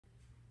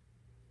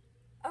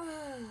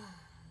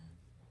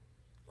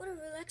What a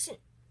relaxing.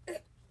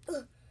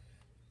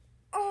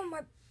 Oh,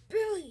 my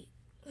belly.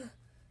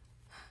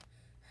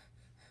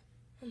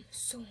 I'm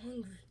so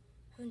hungry.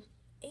 I haven't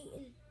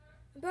eaten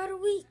about a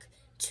week,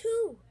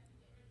 too.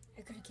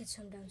 I gotta get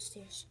some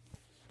downstairs.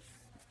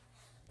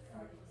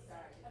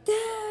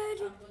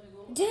 Dad,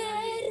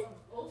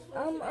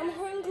 I'm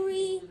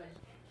hungry.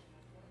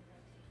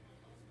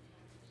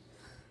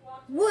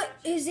 What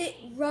is it,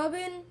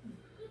 Robin?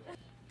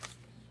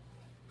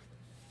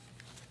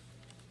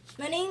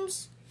 My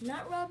name's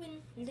not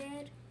Robin,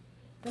 Dad.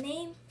 My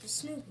name is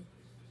Snoopy.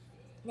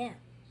 Now,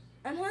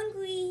 I'm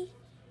hungry.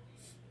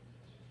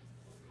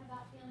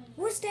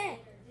 What's that?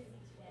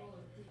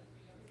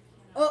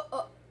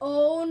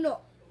 Oh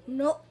no,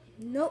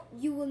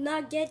 you will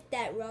not get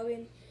that,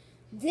 Robin.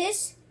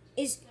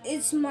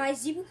 It's my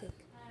zebra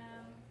cake.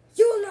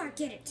 You will not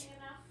get it.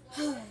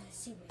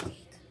 Zebra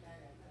cake.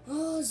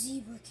 Oh,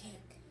 zebra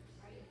cake.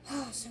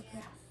 Oh, so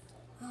good.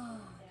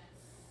 Oh,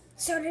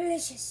 so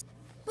delicious.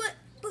 But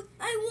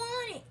I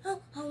want it.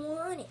 Oh, I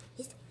want it.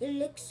 It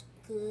looks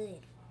good.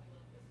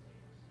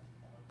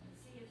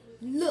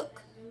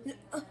 Look.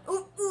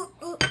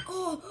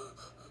 Oh,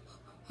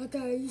 I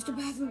gotta use the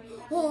bathroom.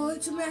 Oh,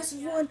 it's a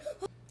massive one.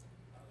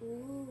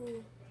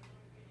 Ooh,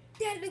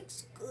 that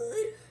looks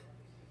good.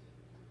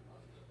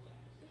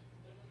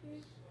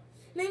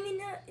 Maybe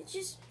not.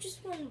 Just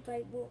one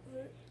bite won't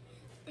hurt.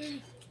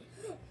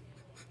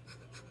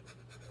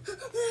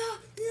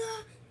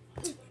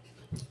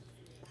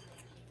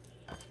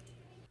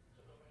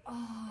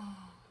 Oh,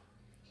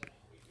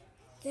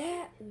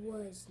 that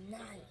was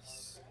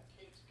nice.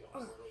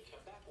 Oh.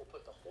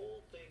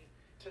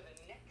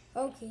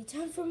 Okay,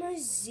 time for my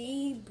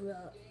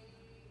zebra.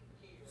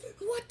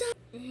 What the?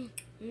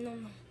 No.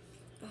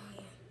 Oh,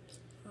 yeah.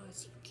 Oh,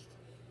 zebra cake.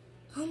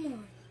 Come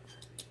on.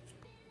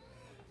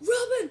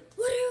 Robin,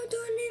 what are you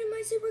doing in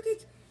my zebra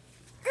cake?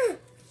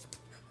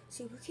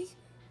 Zebra cake?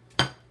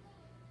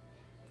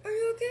 Are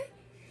you okay?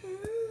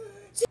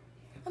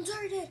 I'm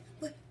sorry, Dad,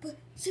 but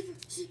zebra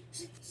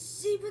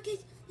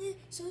cake,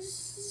 so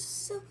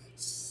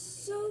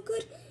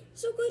good,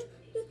 so good.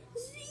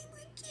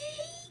 Zebra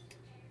cake.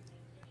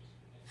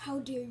 How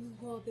dare you,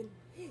 Robin,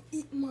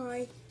 eat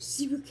my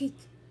zebra cake?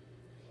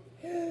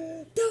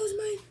 That was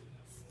my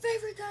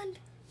favorite kind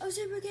of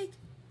zebra cake.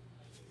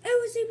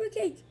 It was zebra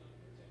cake.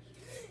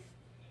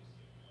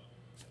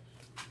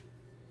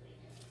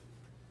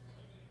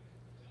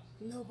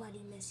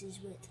 Nobody messes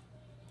with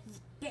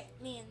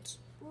Batman's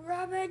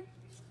Robin.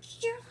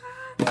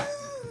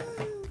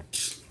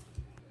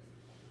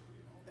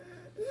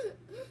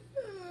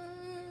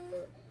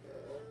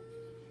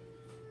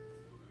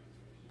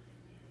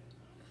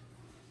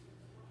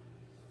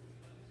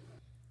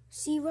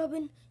 See,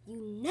 Robin, you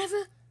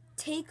never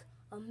take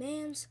a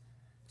man's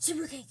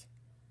zebra cake.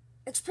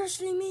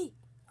 Especially me.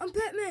 I'm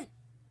Batman.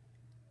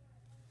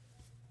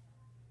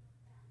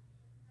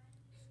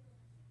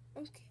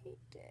 Okay,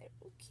 Dad.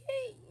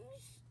 Okay,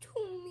 you're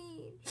too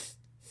mean.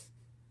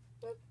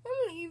 I'm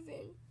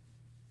leaving.